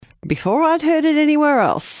before I'd heard it anywhere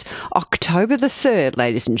else. October the 3rd,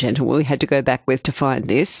 ladies and gentlemen, we had to go back with to find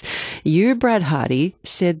this. You, Brad Hardy,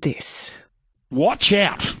 said this. Watch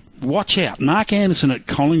out. Watch out. Mark Anderson at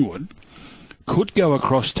Collingwood could go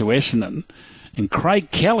across to Essendon, and Craig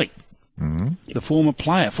Kelly, the former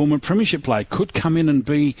premiership player, could come in and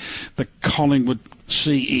be the Collingwood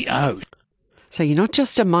CEO. So you're not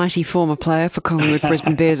just a mighty former player for Collingwood,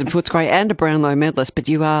 Brisbane Bears and Footscray and a Brownlow medalist, but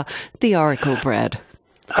you are the Oracle, Brad.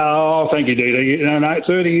 Oh, thank you, Dee.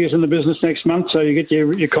 30 years in the business next month, so you get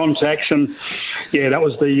your contacts, and yeah, that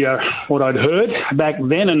was the what I'd heard back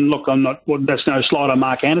then. And look, that's no slight on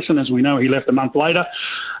Mark Anderson, as we know he left a month later,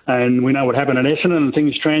 and we know what happened at Essendon and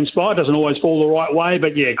things transpired. Doesn't always fall the right way,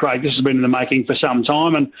 but yeah, Craig, this has been in the making for some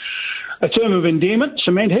time, and a term of endearment,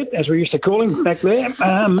 cement head, as we used to call him back there.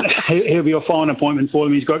 He'll be a fine appointment for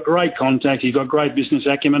him. He's got great contacts. He's got great business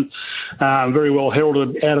acumen. Very well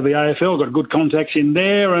heralded out of the AFL. Got good contacts in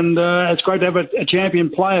there, and it's great to have a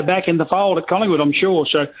champion player back in the fold at Collingwood, I'm sure.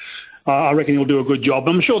 So I reckon he'll do a good job.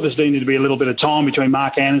 I'm sure there's needed to be a little bit of time between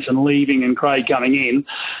Mark Anderson leaving and Craig coming in.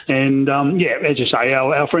 And, as you say,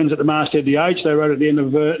 our friends at the Masthead DH, they wrote at the end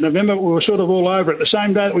of November, we were sort of all over it. The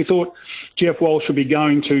same day that we thought Jeff Walsh would be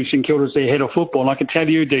going to St Kilda as their head of football. And I can tell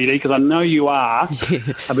you, Dee Dee, because I know you are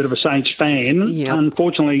a bit of a Saints fan. Yep.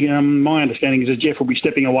 Unfortunately, my understanding is that Jeff will be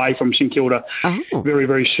stepping away from St Kilda very,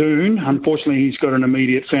 very soon. Unfortunately, he's got an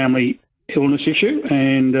immediate family illness issue,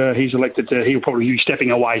 and he's elected to, he'll probably be stepping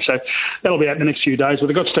away. So that'll be out in the next few days. But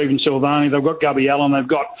they've got Stephen Silvani, they've got Gubby Allen, they've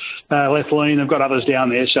got Lethlean, they've got others down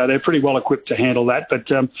there. So they're pretty well equipped to handle that. But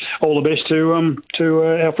all the best to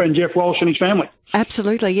our friend Jeff Walsh and his family.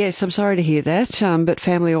 Absolutely, yes. I'm sorry to hear that, but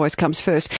family always comes first.